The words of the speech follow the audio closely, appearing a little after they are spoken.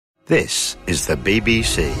This is the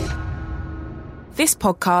BBC. This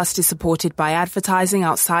podcast is supported by advertising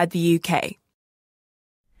outside the UK.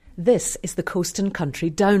 This is the Coast and Country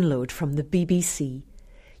download from the BBC.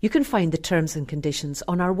 You can find the terms and conditions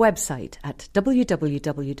on our website at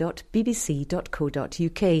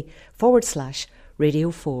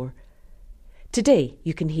www.bbc.co.uk/Radio 4. Today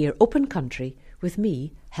you can hear Open Country with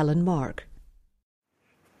me, Helen Mark.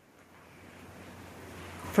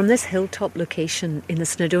 From this hilltop location in the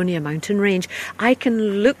Snowdonia mountain range, I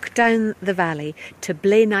can look down the valley to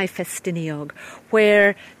Blaenau Festiniog,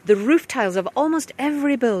 where the roof tiles of almost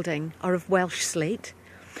every building are of Welsh slate.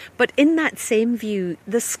 But in that same view,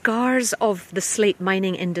 the scars of the slate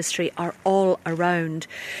mining industry are all around.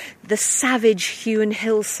 The savage-hewn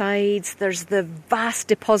hillsides, there's the vast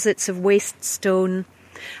deposits of waste stone.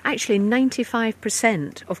 Actually,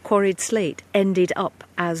 95% of quarried slate ended up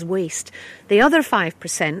as waste. The other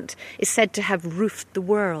 5% is said to have roofed the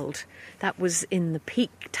world. That was in the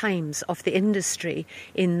peak times of the industry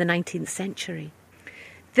in the 19th century.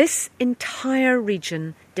 This entire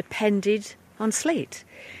region depended on slate.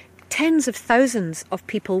 Tens of thousands of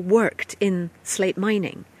people worked in slate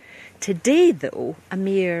mining. Today, though, a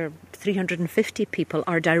mere 350 people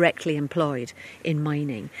are directly employed in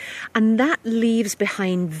mining. And that leaves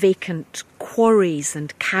behind vacant quarries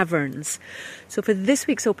and caverns. So for this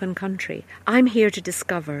week's Open Country, I'm here to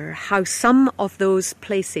discover how some of those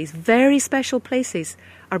places, very special places,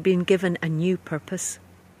 are being given a new purpose.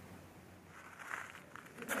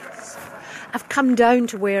 I've come down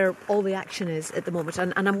to where all the action is at the moment,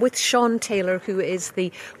 and I'm with Sean Taylor, who is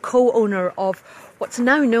the co-owner of what's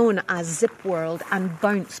now known as Zip World and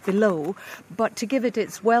Bounce Below, but to give it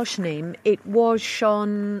its Welsh name, it was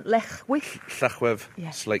Sean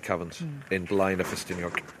Llachwedd Slate Caverns in Blaenau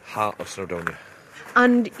Festiniog, heart of Snowdonia.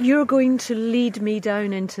 And you're going to lead me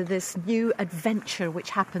down into this new adventure which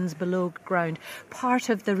happens below ground, part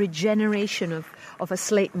of the regeneration of a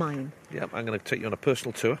slate mine. Yeah, I'm going to take you on a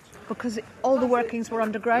personal tour. Because all the workings were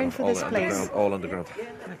underground for this place. All underground.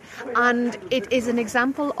 And it is an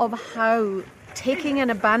example of how taking an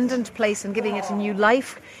abandoned place and giving it a new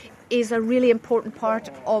life is a really important part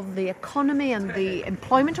of the economy and the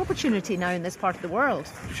employment opportunity now in this part of the world.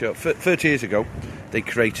 Sure. 30 years ago, they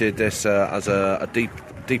created this as a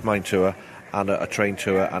deep mine tour and a train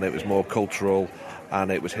tour, and it was more cultural and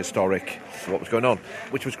it was historic, what was going on,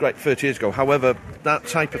 which was great 30 years ago. However, that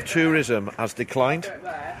type of tourism has declined.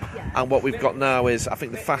 And what we've got now is, I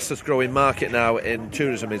think the fastest growing market now in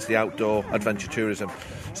tourism is the outdoor adventure tourism.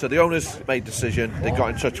 So the owners made a decision, they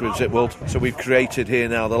got in touch with Zip World. So we've created here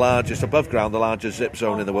now the largest, above ground, the largest zip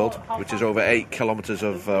zone in the world, which is over 8 kilometres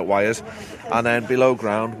of wires. And then below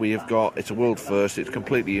ground, we have got, it's a world first, it's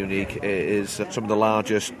completely unique. It is some of the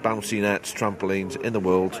largest bouncy nets, trampolines in the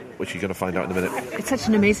world, which you're going to find out in a minute. It's such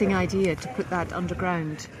an amazing idea to put that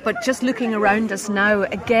underground. But just looking around us now,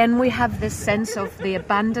 again, we have this sense of the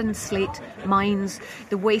abandoned slate mines,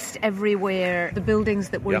 the waste everywhere, the buildings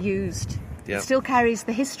that were used. It still carries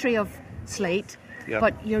the history of slate,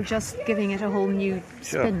 but you're just giving it a whole new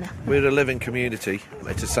spin. Sure. We're a living community.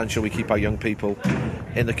 It's essential we keep our young people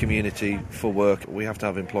in the community for work. We have to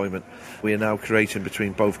have employment. We are now creating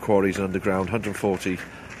between both quarries and underground 140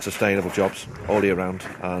 sustainable jobs all year round,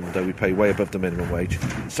 and we pay way above the minimum wage.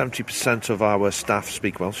 70% of our staff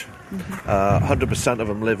speak Welsh. 100% of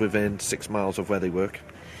them live within 6 miles of where they work.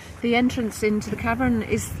 The entrance into the cavern,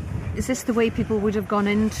 is this the way people would have gone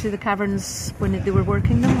into the caverns when they were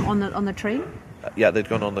working them on the train? Yeah, they'd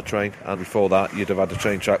gone on the train, and before that you'd have had a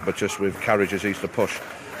train track, but just with carriages used to push.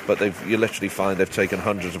 But you literally find they've taken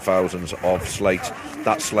hundreds of thousands of slate.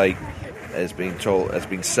 That slate has been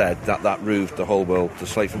said that roofed the whole world. The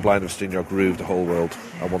slate from Blaenau Festiniog roofed the whole world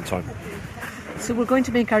at one time. So we're going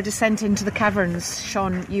to make our descent into the caverns,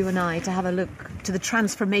 Sean, you and I, to have a look to the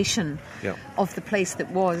transformation of the place that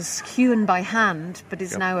was hewn by hand, but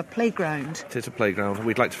is now a playground. It is a playground.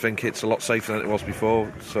 We'd like to think it's a lot safer than it was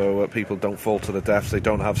before, so people don't fall to the deaths, they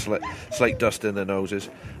don't have slate dust in their noses.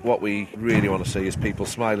 What we really want to see is people's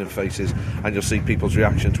smiling faces, and you'll see people's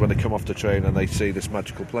reactions when they come off the train and they see this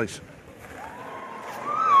magical place.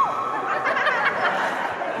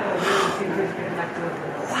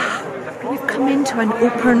 We've come into an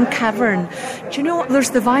open cavern. Do you know,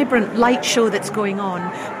 there's the vibrant light show that's going on,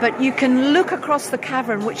 but you can look across the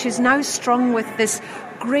cavern, which is now strung with this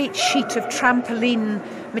great sheet of trampoline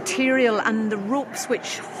material and the ropes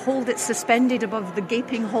which hold it suspended above the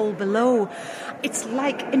gaping hole below. It's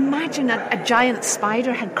like, imagine a giant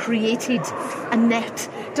spider had created a net.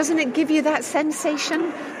 Doesn't it give you that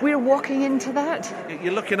sensation? We're walking into that.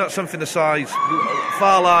 You're looking at something the size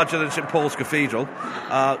far larger than St Paul's Cathedral.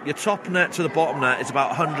 Your top net to the bottom net is about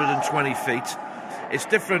 120 feet. It's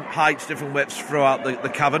different heights, different widths throughout the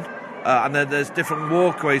cavern. And then there's different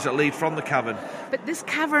walkways that lead from the cavern. But this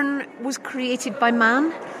cavern was created by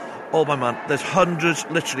man? All by man. There's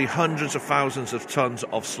literally hundreds of thousands of tons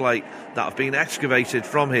of slate that have been excavated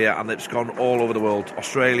from here, and it's gone all over the world.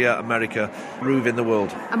 Australia, America, roving the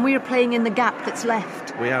world. And we are playing in the gap that's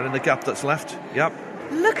left. We are in the gap that's left, yep.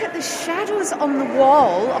 Look at the shadows on the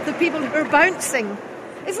wall of the people who are bouncing.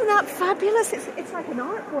 Isn't that fabulous? It's like an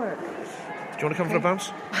artwork. Do you want to come for a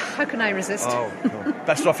bounce? How can I resist? Oh, no.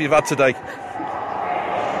 Best offer you've had today.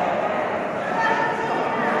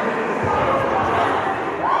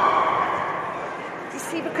 You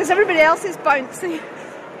see, because everybody else is bouncing,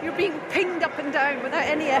 you're being pinged up and down without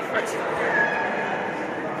any effort.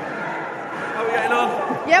 How are we getting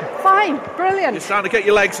on? Yep, fine. Brilliant. You're starting to get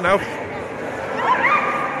your legs now.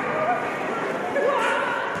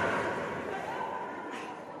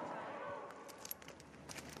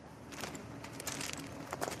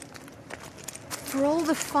 For all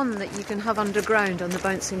the fun that you can have underground on the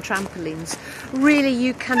bouncing trampolines, really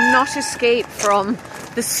you cannot escape from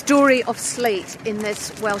the story of Slate in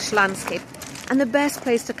this Welsh landscape. And the best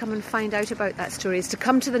place to come and find out about that story is to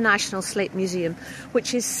come to the National Slate Museum,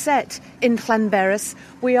 which is set in Llanberis.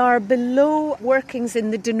 We are below workings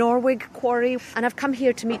in the Dinorwig quarry, and I've come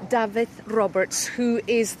here to meet David Roberts, who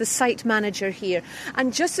is the site manager here.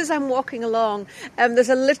 And just as I'm walking along, there's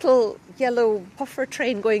a little yellow puffer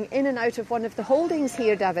train going in and out of one of the holdings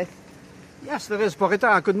here, David. Yes, there is. Bore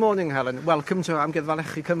da. Good morning, Helen. Welcome to Amgueddfa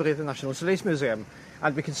Lechi Cymru, the National Slate Museum.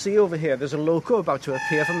 And we can see over here there's a loco about to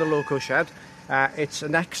appear from the loco shed. It's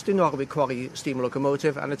an ex-Dinorwig quarry steam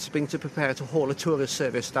locomotive, and it's been to prepare to haul a tourist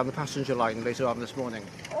service down the passenger line later on this morning.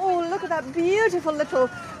 Oh, look at that beautiful little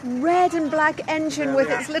red and black engine with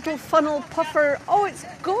its little funnel puffer. Oh, it's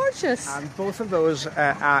gorgeous. And both of those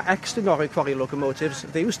are ex-Dinorwig quarry locomotives.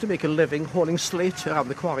 They used to make a living hauling slate around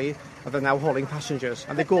the quarry, and they're now hauling passengers.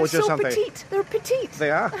 And they're gorgeous, aren't they? They're petite. They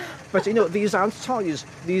are. But, these aren't toys.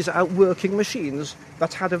 These are working machines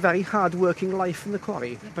that had a very hard working life in the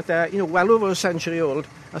quarry. But they're, well over a century old,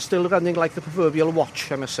 are still running like the proverbial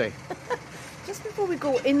watch, I must say. Just before we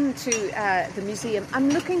go into the museum, I'm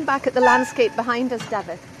looking back at the landscape behind us,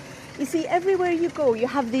 David. You see, everywhere you go, you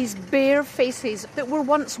have these bare faces that were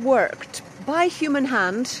once worked by human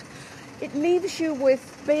hand. It leaves you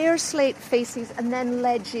with bare slate faces and then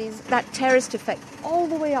ledges, that terraced effect, all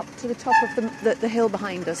the way up to the top of the hill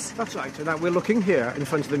behind us. That's right. Now we're looking here in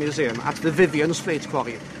front of the museum at the Vivian Slate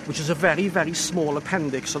Quarry, which is a very, very small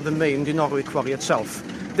appendix of the main Dinorwig quarry itself.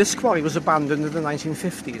 This quarry was abandoned in the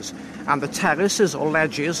 1950s, and the terraces or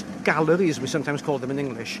ledges, galleries we sometimes call them in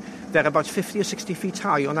English, they're about 50 or 60 feet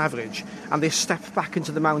high on average, and they step back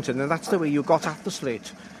into the mountain, and that's the way you got at the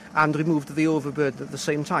slate and removed the overburden at the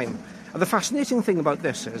same time. And the fascinating thing about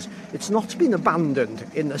this is it's not been abandoned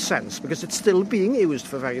in a sense because it's still being used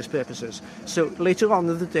for various purposes. So later on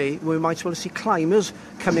in the day, we might well see climbers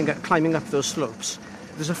climbing up those slopes.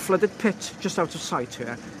 There's a flooded pit just out of sight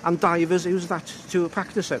here, and divers use that to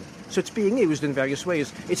practice in. So it's being used in various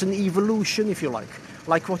ways. It's an evolution, if you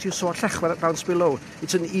like what you saw at Llechwer Bounce below.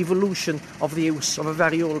 It's an evolution of the use of a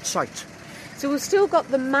very old site. So we've still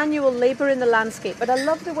got the manual labour in the landscape, but I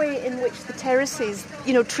love the way in which the terraces,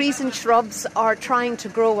 trees and shrubs are trying to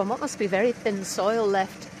grow on what must be very thin soil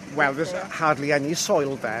left. Well, there's hardly any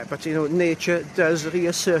soil there, but, nature does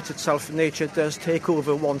reassert itself. Nature does take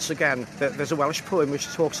over once again. There's a Welsh poem which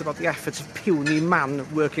talks about the efforts of puny man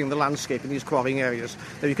working the landscape in these quarrying areas.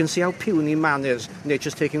 Now, you can see how puny man is.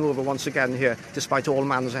 Nature's taking over once again here, despite all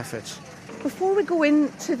man's efforts. Before we go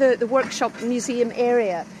into the workshop museum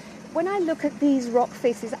area, when I look at these rock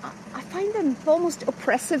faces, I find them almost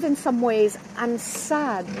oppressive in some ways and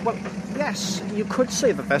sad. Well, yes, you could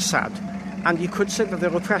say that they're sad, and you could say that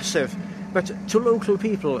they're oppressive, but to local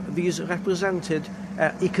people, these represented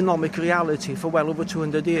economic reality for well over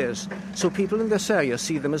 200 years. So people in this area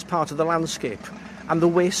see them as part of the landscape, and the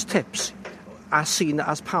waste tips are seen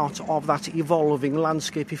as part of that evolving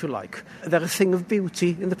landscape, if you like. They're a thing of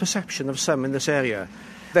beauty in the perception of some in this area.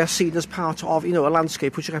 They're seen as part of, a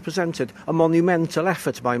landscape which represented a monumental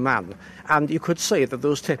effort by man. And you could say that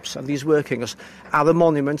those tips and these workings are a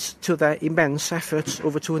monument to their immense efforts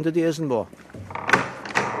over 200 years and more.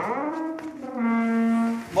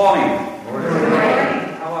 Morning.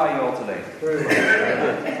 How are you all today? Very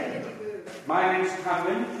good.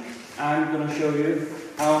 I'm going to show you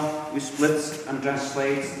how we split and dress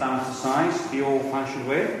slates down to size, the old-fashioned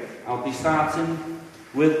way. I'll be starting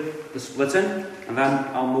with the splitting, and then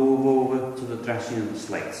I'll move over to the dressing of the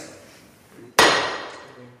slate.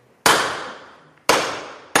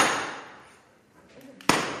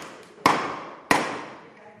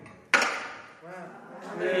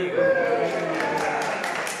 There you go.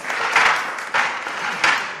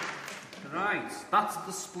 Right, that's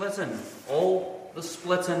the splitting. All the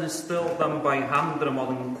splitting is still done by hand in a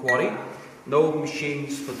modern quarry. No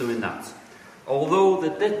machines for doing that. Although they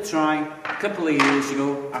did try a couple of years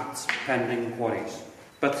ago at pending quarries,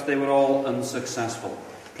 but they were all unsuccessful.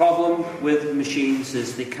 Problem with machines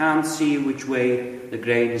is they can't see which way the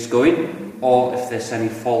grain is going or if there's any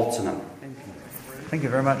fault in them. Thank you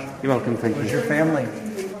very much. You're welcome, thank you. Who's your family?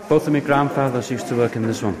 Both of my grandfathers used to work in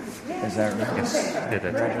this one. Is that right? Yes, they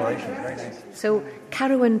did. Congratulations, very nice. So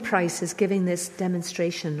Carrowan Price is giving this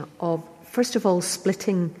demonstration of, first of all,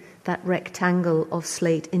 splitting that rectangle of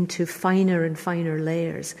slate into finer and finer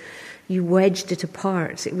layers. You wedged it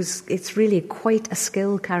apart. It's really quite a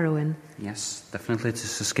skill, Carrowan. Yes, definitely it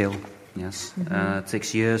is a skill, yes. It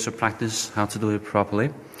takes years of practice how to do it properly.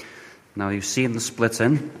 Now you've seen the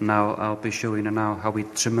splitting. Now I'll be showing you now how we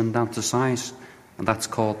trim them down to size, and that's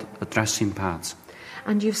called a dressing pad.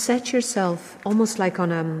 And you've set yourself almost like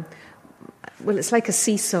on it's like a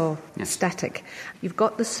seesaw, yes. Static. You've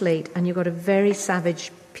got the slate and you've got a very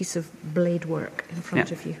savage piece of blade work in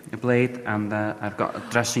front of you. A blade, and I've got a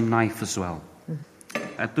dressing knife as well.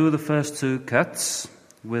 I do the first two cuts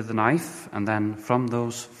with the knife, and then from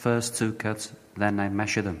those first two cuts, then I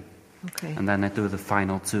measure them. Okay. And then I do the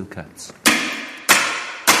final two cuts.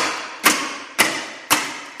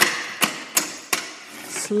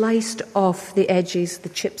 Sliced off the edges, the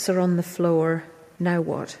chips are on the floor. Now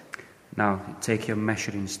what? Now you take your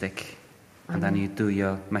measuring stick, and then you do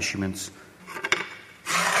your measurements.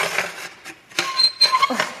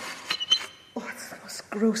 Oh, it's the most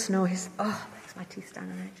gross noise. Oh, makes my teeth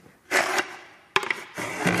stand on edge.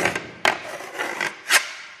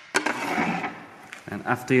 And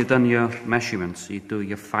after you've done your measurements, you do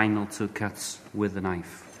your final two cuts with the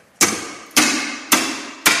knife.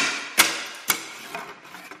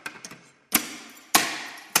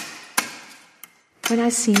 When I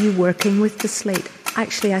see you working with the slate,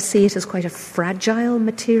 actually I see it as quite a fragile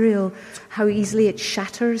material, how easily it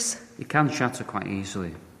shatters. It can shatter quite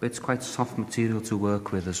easily, but it's quite soft material to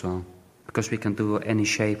work with as well, because we can do any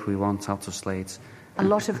shape we want out of slates. A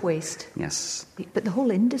lot of waste. Yes. But the whole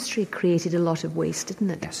industry created a lot of waste,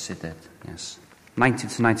 didn't it? Yes, it did, yes. 90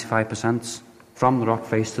 to 95% from the rock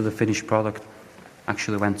face to the finished product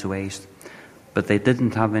actually went to waste. But they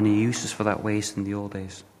didn't have any uses for that waste in the old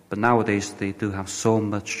days. But nowadays they do have so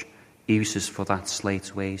much uses for that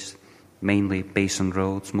slate waste, mainly basin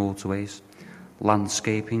roads, motorways,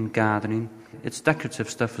 landscaping, gardening. It's decorative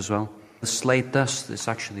stuff as well. The slate dust is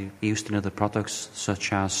actually used in other products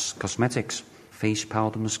such as cosmetics, face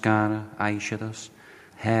powder, mascara, eyeshadows,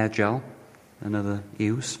 hair gel, another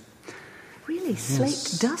use. Really?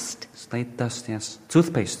 Slate dust? Slate dust, yes.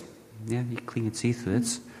 Toothpaste. Yeah, you clean your teeth with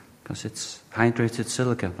it. Because it's hydrated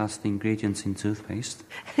silica, that's the ingredient in toothpaste.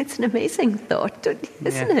 It's an amazing thought,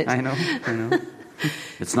 isn't it? I know.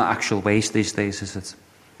 It's not actual waste these days, is it?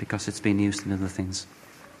 Because it's been used in other things.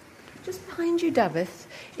 Just behind you, David,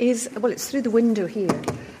 it's through the window here,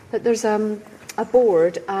 but there's a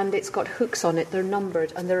board and it's got hooks on it, they're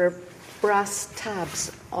numbered, and there are brass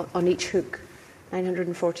tabs on each hook,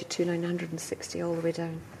 942, 960, all the way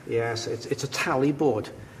down. Yes, it's a tally board.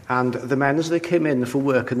 And the men, as they came in for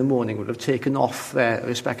work in the morning, would have taken off their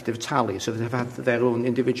respective tally, so they'd have had their own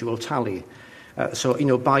individual tally. So,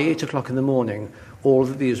 by 8 o'clock in the morning, all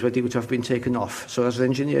of these were due to have been taken off. So as the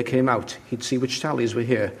engineer came out, he'd see which tallies were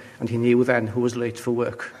here, and he knew then who was late for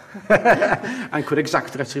work and could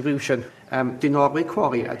exact retribution. Dorothea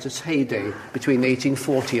quarry, at its heyday, between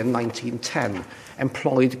 1840 and 1910,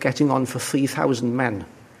 employed getting on for 3,000 men.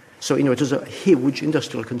 So, it was a huge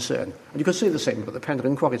industrial concern. And you could say the same about the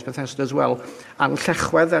Penrhyn quarry at Bethesda as well. And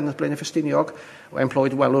Llechwedd then at Blaenau Ffestiniog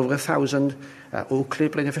employed well over 1,000. Oakley,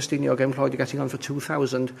 Blaenau Ffestiniog employed getting on for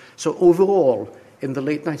 2,000. So overall, in the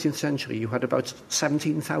late 19th century, you had about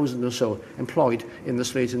 17,000 or so employed in the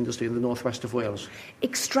slate industry in the northwest of Wales.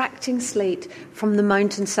 Extracting slate from the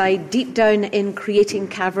mountainside, deep down in creating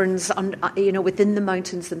caverns, within the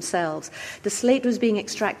mountains themselves. The slate was being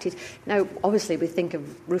extracted. Now, obviously, we think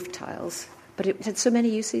of roof tiles, but it had so many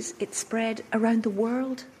uses, it spread around the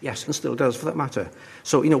world. Yes, and still does, for that matter.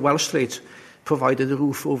 So, Welsh slate provided a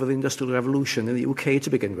roof over the Industrial Revolution in the UK to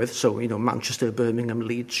begin with. So, Manchester, Birmingham,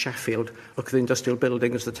 Leeds, Sheffield, look at the industrial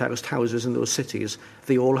buildings, the terraced houses in those cities,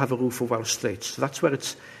 they all have a roof of Welsh slate. So that's where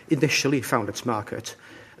it's initially found its market.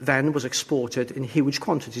 Then was exported in huge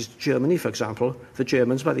quantities to Germany, for example. The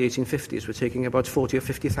Germans, by the 1850s, were taking about 40 or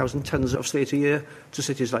 50,000 tonnes of slate a year to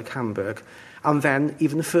cities like Hamburg. And then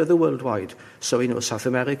even further worldwide. So, South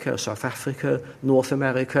America, South Africa, North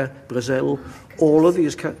America, Brazil, all of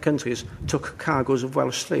these countries took cargoes of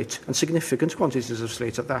Welsh slate, and significant quantities of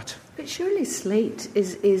slate at that. But surely slate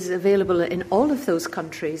is available in all of those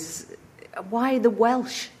countries. Why the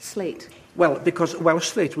Welsh slate? Well, because Welsh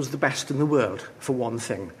slate was the best in the world, for one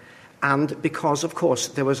thing. And because, of course,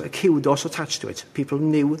 there was a kudos attached to it. People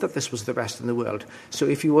knew that this was the best in the world. So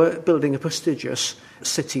if you were building a prestigious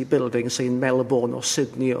city building, say in Melbourne or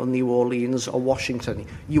Sydney or New Orleans or Washington,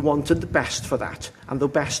 you wanted the best for that. And the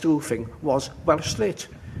best roofing was Welsh slate.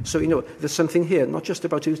 So, there's something here, not just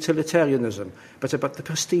about utilitarianism, but about the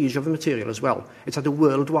prestige of the material as well. It's had a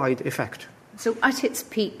worldwide effect. So at its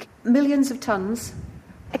peak, millions of tonnes,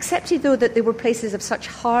 accepted though that they were places of such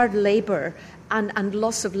hard labour and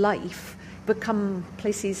loss of life, become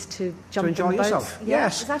places to jump to enjoy about. yourself. Yeah.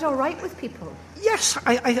 Yes. Is that all right with people? Yes,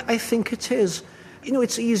 I think it is.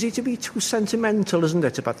 It's easy to be too sentimental, isn't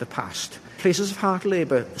it, about the past? Places of hard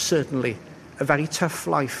labour, certainly. A very tough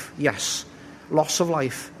life, yes. Loss of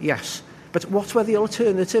life, yes. But what were the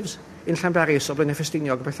alternatives in Llanberis or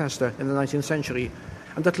Blaenau Bethesda in the 19th century?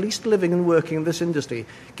 And at least living and working in this industry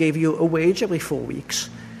gave you a wage every 4 weeks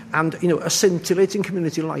and, a scintillating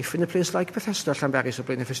community life in a place like Bethesda, Llanberis or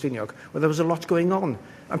Blaenau, where there was a lot going on.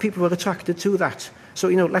 And people were attracted to that. So,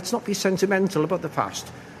 let's not be sentimental about the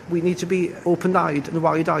past. We need to be open-eyed and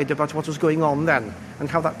wide-eyed about what was going on then and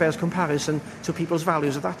how that bears comparison to people's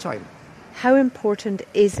values at that time. How important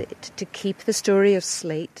is it to keep the story of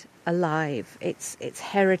slate alive, its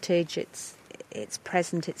heritage, its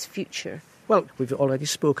present, its future? Well, we've already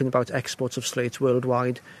spoken about exports of slate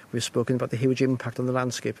worldwide. We've spoken about the huge impact on the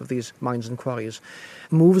landscape of these mines and quarries.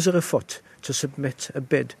 Moves are afoot to submit a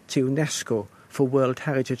bid to UNESCO for World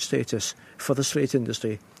Heritage status for the slate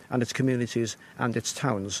industry and its communities and its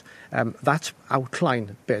towns. That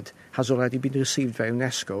outline bid has already been received by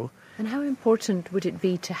UNESCO. And how important would it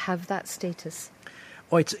be to have that status?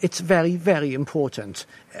 Oh, it's very, very important.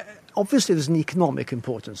 Obviously, there's an economic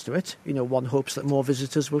importance to it. One hopes that more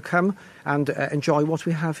visitors will come and enjoy what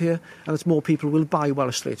we have here, and that more people will buy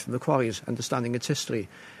Welsh slate from the quarries, understanding its history.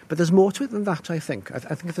 But there's more to it than that, I think. I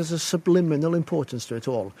think there's a subliminal importance to it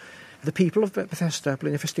all. The people of Bethesda,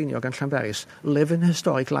 Blaenau Ffestiniog and Llanberis live in a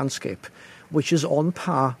historic landscape which is on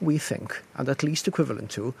par, we think, and at least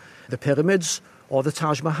equivalent to the pyramids or the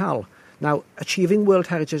Taj Mahal. Now, achieving World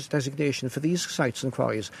Heritage designation for these sites and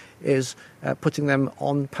quarries is putting them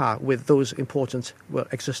on par with those important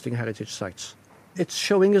existing heritage sites. It's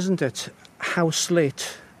showing, isn't it, how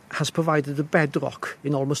slate has provided the bedrock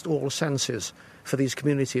in almost all senses for these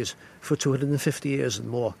communities for 250 years and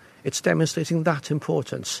more. It's demonstrating that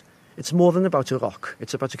importance. It's more than about a rock.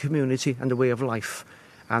 It's about a community and a way of life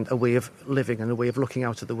and a way of living and a way of looking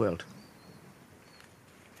out at the world.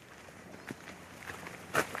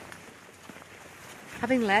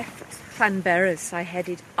 Having left Llanberis, I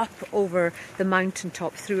headed up over the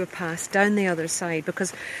mountaintop through a pass down the other side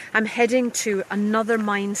because I'm heading to another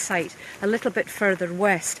mine site a little bit further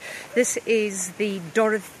west. This is the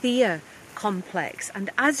Dorothea complex, and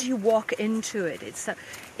as you walk into it,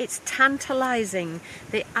 it's tantalising,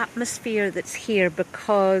 the atmosphere that's here,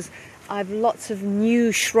 because I've lots of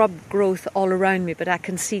new shrub growth all around me, but I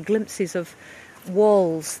can see glimpses of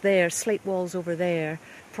walls there, slate walls over there,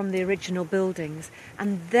 from the original buildings.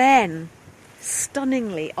 And then,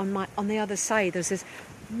 stunningly, on the other side, there's this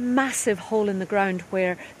massive hole in the ground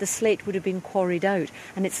where the slate would have been quarried out,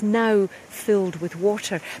 and it's now filled with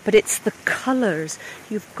water. But it's the colours.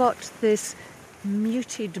 You've got this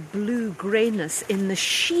muted blue greyness in the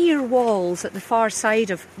sheer walls at the far side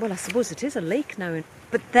of, well, I suppose it is a lake now,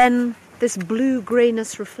 but then this blue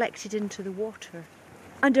greyness reflected into the water.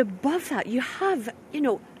 And above that, you have,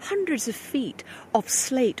 hundreds of feet of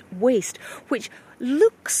slate waste, which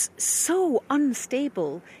looks so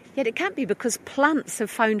unstable. Yet it can't be, because plants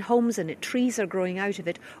have found homes in it. Trees are growing out of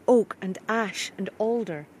it, oak and ash and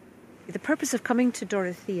alder. The purpose of coming to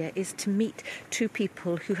Dorothea is to meet two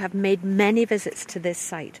people who have made many visits to this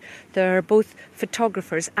site. They're both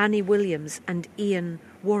photographers, Annie Williams and Ian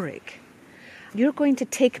Warwick. You're going to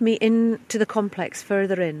take me into the complex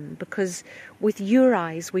further in, because with your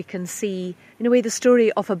eyes we can see, in a way, the story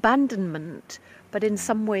of abandonment, but in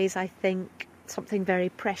some ways I think something very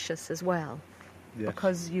precious as well. Yes.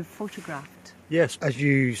 Because you've photographed Yes, as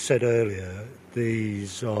you said earlier,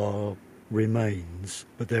 these are remains,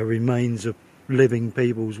 but they're remains of living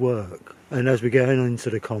people's work. And as we go into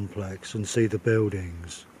the complex and see the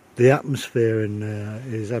buildings, the atmosphere in there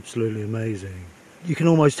is absolutely amazing. You can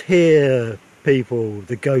almost hear people,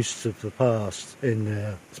 the ghosts of the past in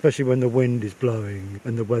there, especially when the wind is blowing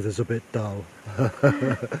and the weather's a bit dull.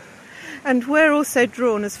 And we're also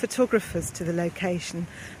drawn as photographers to the location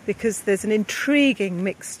because there's an intriguing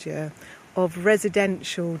mixture of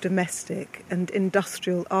residential, domestic and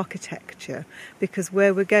industrial architecture, because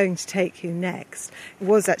where we're going to take you next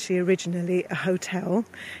was actually originally a hotel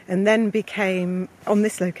and then became, on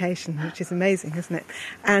this location, which is amazing, isn't it,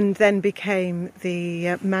 and then became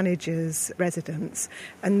the manager's residence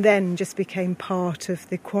and then just became part of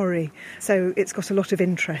the quarry. So it's got a lot of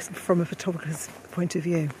interest from a photographer's point of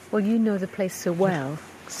view. Well, you know the place so well,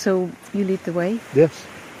 so you lead the way. Yes.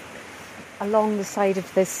 Along the side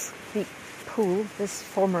of this deep pool, this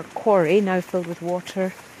former quarry, now filled with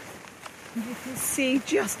water. You can see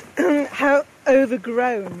just how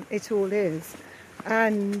overgrown it all is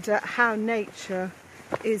and how nature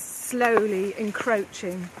is slowly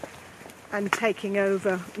encroaching and taking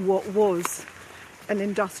over what was an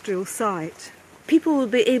industrial site. People will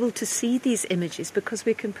be able to see these images because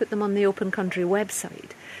we can put them on the Open Country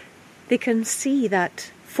website. They can see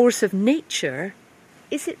that force of nature.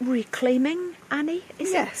 Is it reclaiming, Annie?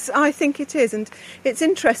 Yes, I think it is. And it's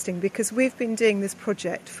interesting because we've been doing this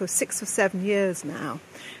project for 6 or 7 years now.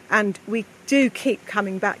 And we do keep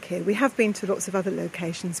coming back here. We have been to lots of other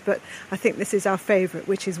locations, but I think this is our favourite,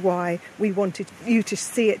 which is why we wanted you to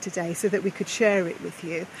see it today so that we could share it with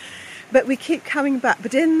you. But we keep coming back.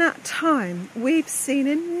 But in that time, we've seen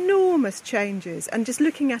enormous changes. And just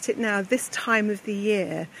looking at it now, this time of the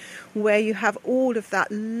year, where you have all of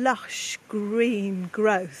that lush green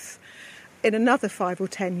growth, in another 5 or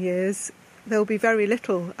 10 years, there'll be very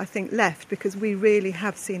little, I think, left, because we really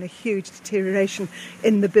have seen a huge deterioration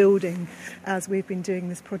in the building as we've been doing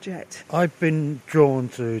this project. I've been drawn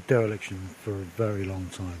to dereliction for a very long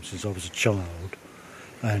time, since I was a child,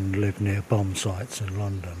 and lived near bomb sites in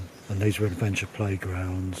London. And these were adventure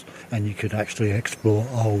playgrounds, and you could actually explore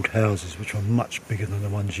old houses which were much bigger than the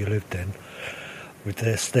ones you lived in, with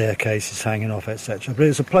their staircases hanging off, etc. But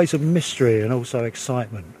it's a place of mystery and also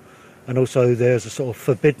excitement. And also there's a sort of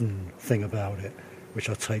forbidden thing about it, which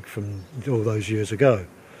I take from all those years ago.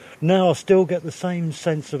 Now I still get the same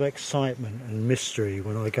sense of excitement and mystery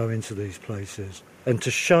when I go into these places. And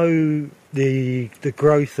to show the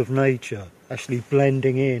growth of nature actually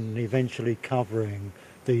blending in and eventually covering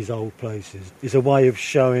these old places is a way of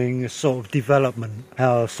showing a sort of development,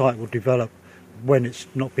 how a site will develop when it's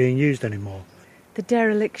not being used anymore. The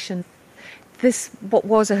dereliction. This, what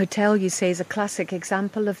was a hotel, you say, is a classic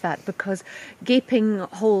example of that, because gaping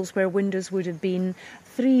holes where windows would have been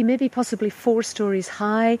 3, maybe possibly 4 stories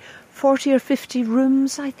high, 40 or 50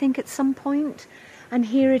 rooms, I think, at some point. And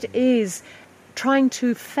here it is, trying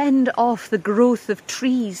to fend off the growth of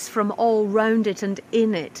trees from all round it and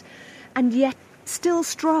in it, and yet still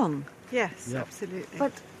strong. Yes, Yep. absolutely.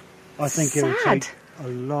 But I think it will take a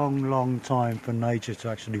long, long time for nature to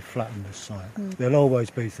actually flatten this site. There'll always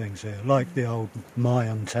be things here, like the old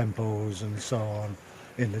Mayan temples and so on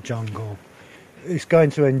in the jungle. It's going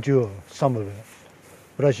to endure, some of it.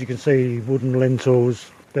 But as you can see, wooden lintels,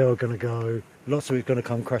 they're going to go. Lots of it's going to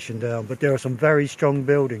come crashing down. But there are some very strong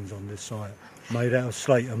buildings on this site, made out of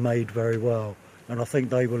slate and made very well. And I think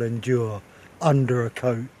they will endure under a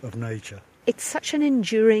coat of nature. It's such an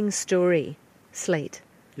enduring story, Slate.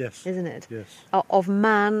 Yes. Isn't it? Yes. Of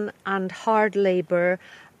man and hard labour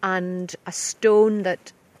and a stone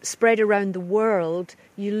that spread around the world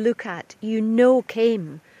you look at, you know,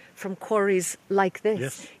 came from quarries like this.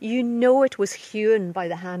 Yes. You know it was hewn by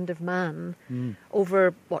the hand of man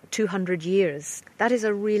over, 200 years. That is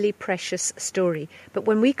a really precious story. But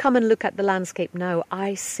when we come and look at the landscape now,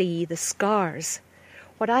 I see the scars.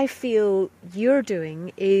 What I feel you're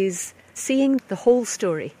doing is seeing the whole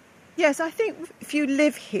story. Yes, I think if you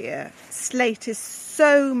live here, Slate is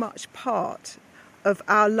so much part of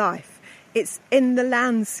our life. It's in the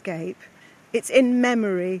landscape, it's in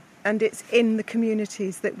memory, and it's in the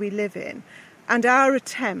communities that we live in. And our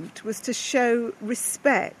attempt was to show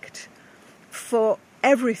respect for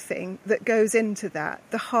everything that goes into that,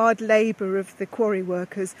 the hard labour of the quarry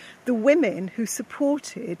workers, the women who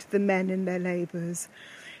supported the men in their labours.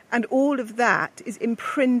 And all of that is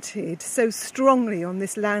imprinted so strongly on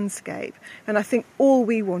this landscape. And I think all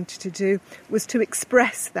we wanted to do was to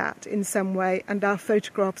express that in some way, and our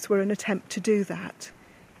photographs were an attempt to do that.